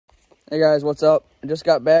Hey guys, what's up? I just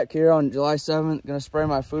got back here on July 7th, gonna spray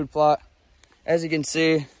my food plot. As you can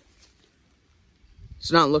see,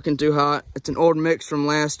 it's not looking too hot. It's an old mix from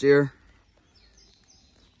last year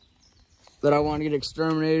that I want to get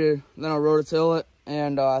exterminated. Then I'll rototill it,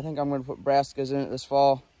 and I think I'm gonna put brassicas in it this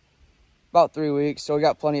fall. About 3 weeks, so we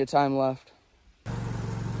got plenty of time left.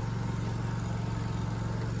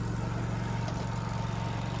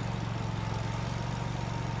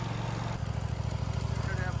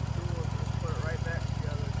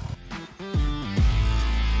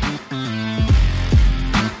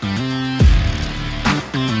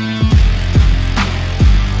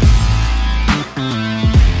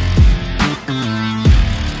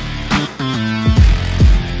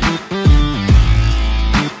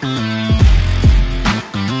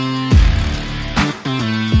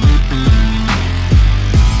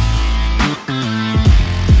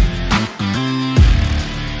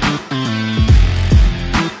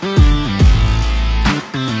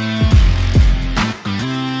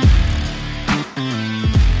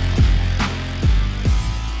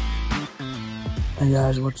 Hey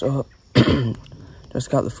guys, what's up?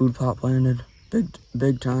 Just got the food plot planted.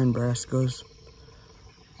 Big time brassicas.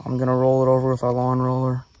 I'm gonna roll it over with our lawn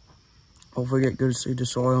roller. Hopefully get good seed to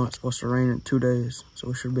soil. It's supposed to rain in 2 days, so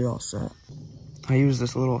we should be all set. I use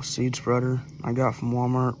this little seed spreader I got from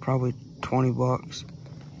Walmart, probably 20 bucks.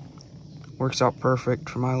 Works out perfect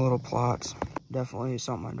for my little plots. Definitely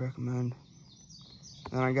something I'd recommend.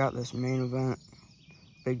 Then I got this Main Event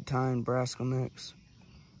big time brassica mix.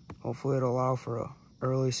 Hopefully it'll allow for a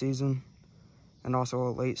early season and also a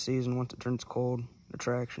late season once it turns cold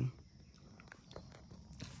attraction.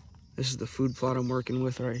 This is the food plot I'm working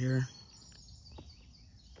with right here.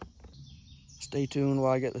 Stay tuned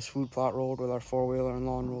while I get this food plot rolled with our 4-wheeler and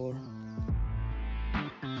lawn roller.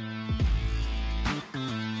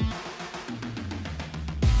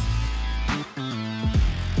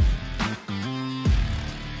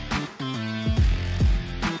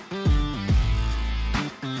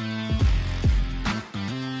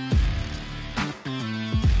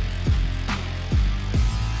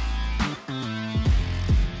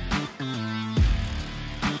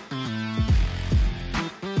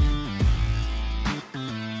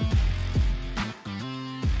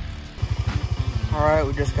 All right,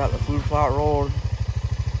 we just got the food plot rolled.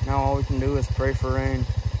 Now all we can do is pray for rain.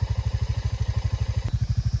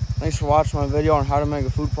 Thanks for watching my video on how to make a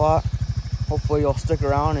food plot. Hopefully you'll stick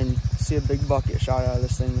around and see a big bucket shot out of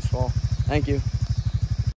this thing this fall. Thank you.